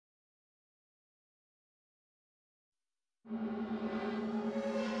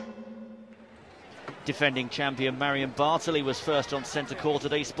Defending champion Marion Bartoli was first on centre court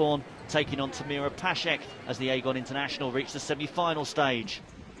at Eastbourne, taking on Tamira Paszek as the AEGON International reached the semi-final stage.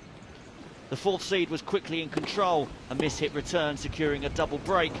 The fourth seed was quickly in control, a miss-hit return securing a double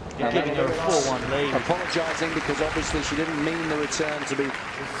break and giving her a 4-1 lead. Apologising because obviously she didn't mean the return to be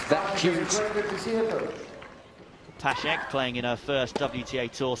that cute. Paszek, playing in her first WTA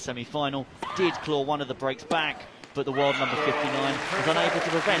Tour semi-final, did claw one of the breaks back, but the world number 59 was unable to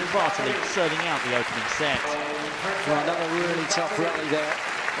prevent Bartoli serving out the opening set. Well, another really tough rally there.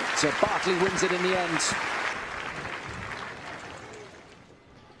 So Bartoli wins it in the end.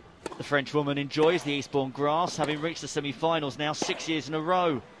 The French woman enjoys the Eastbourne grass, having reached the semi-finals now 6 years in a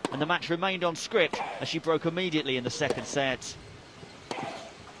row, and the match remained on script as she broke immediately in the second set.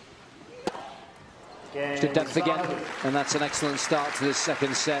 To depth again, and that's an excellent start to this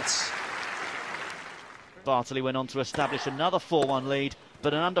second set. Bartoli went on to establish another 4-1 lead,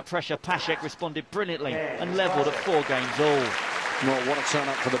 but an under-pressure Paszek responded brilliantly and levelled at 4 games all. Well, what a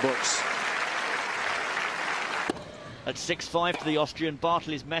turn-up for the books. At 6-5 to the Austrian,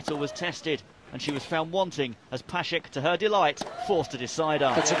 Bartoli's mettle was tested, and she was found wanting as Paszek, to her delight, forced a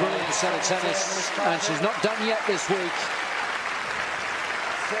decider. It's a brilliant set of tennis, and she's not done yet this week.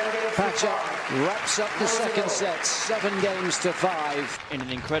 Paszek wraps up the second set, 7 games to 5. In an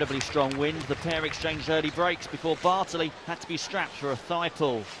incredibly strong wind, the pair exchanged early breaks before Bartoli had to be strapped for a thigh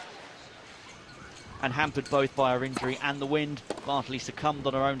pull. And hampered both by her injury and the wind, Bartoli succumbed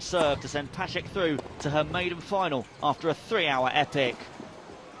on her own serve to send Paszek through to her maiden final after a 3-hour epic.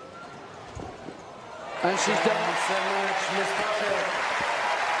 And she's done it.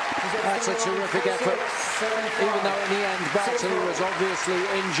 That's a terrific effort, even though in the end Bartoli was obviously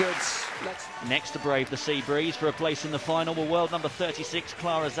injured. Next to brave the sea breeze for a place in the final were world number 36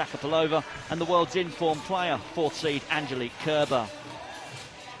 Klara Zakopalova and the world's in-form player, 4th seed Angelique Kerber.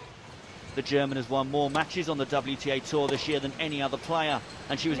 The German has won more matches on the WTA Tour this year than any other player,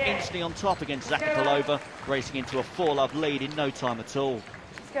 and she was instantly on top against Zakopalova, racing into a 4-love lead in no time at all.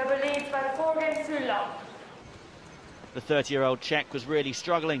 Kerber leads by 4 games to love. The 30-year-old Czech was really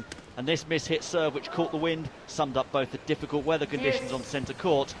struggling, and this miss-hit serve, which caught the wind, summed up both the difficult weather conditions on centre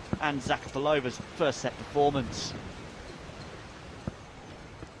court and Zakopalova's first set performance.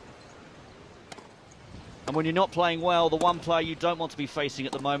 And when you're not playing well, the one player you don't want to be facing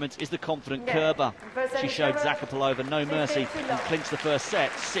at the moment is the confident Kerber. She showed Zakopalova no mercy and clinched the first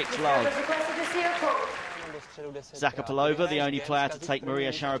set 6-love. Zakopalova, the only player to take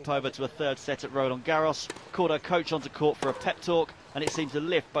Maria Sharapova to a 3rd set at Roland Garros, called her coach onto court for a pep talk, and it seemed to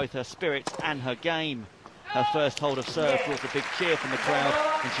lift both her spirits and her game. Her first hold of serve brought a big cheer from the crowd,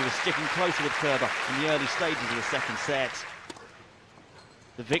 and she was sticking closer with Kerber in the early stages of the second set.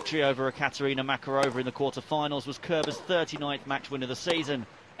 The victory over Ekaterina Makarova in the quarter-finals was Kerber's 39th match win of the season,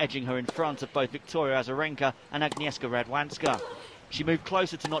 edging her in front of both Victoria Azarenka and Agnieszka Radwanska. She moved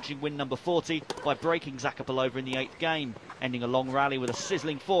closer to notching win number 40 by breaking Zakopalova in the 8th game, ending a long rally with a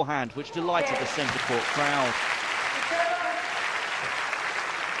sizzling forehand which delighted the centre court crowd.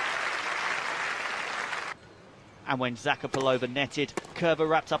 And when Zakopalova netted, Kerber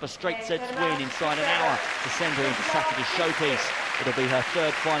wrapped up a straight set win inside an hour to send her into Saturday's showpiece. It'll be her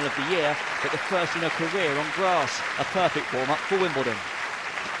 3rd final of the year, but the first in her career on grass, a perfect warm-up for Wimbledon.